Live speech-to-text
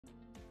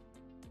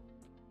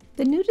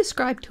The new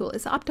Describe tool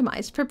is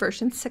optimized for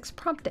version 6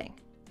 prompting.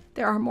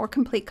 There are more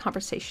complete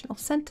conversational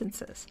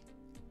sentences,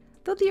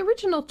 though the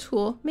original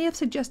tool may have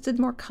suggested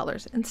more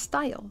colors and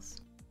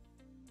styles.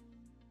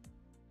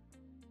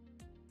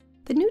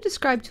 The new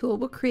Describe tool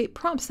will create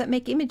prompts that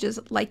make images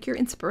like your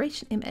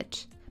inspiration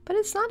image, but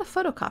it's not a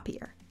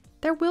photocopier.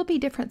 There will be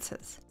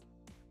differences.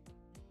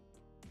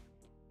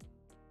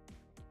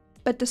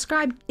 But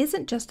Describe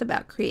isn't just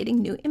about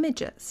creating new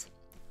images.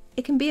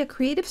 It can be a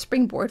creative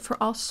springboard for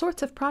all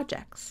sorts of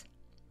projects.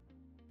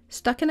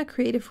 Stuck in a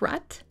creative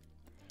rut?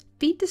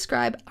 Feed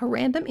Describe a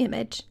random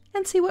image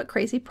and see what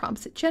crazy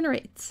prompts it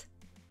generates.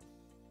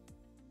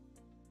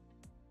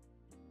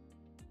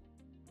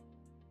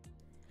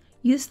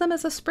 Use them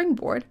as a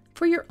springboard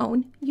for your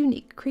own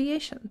unique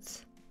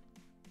creations.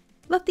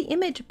 Let the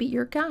image be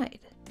your guide.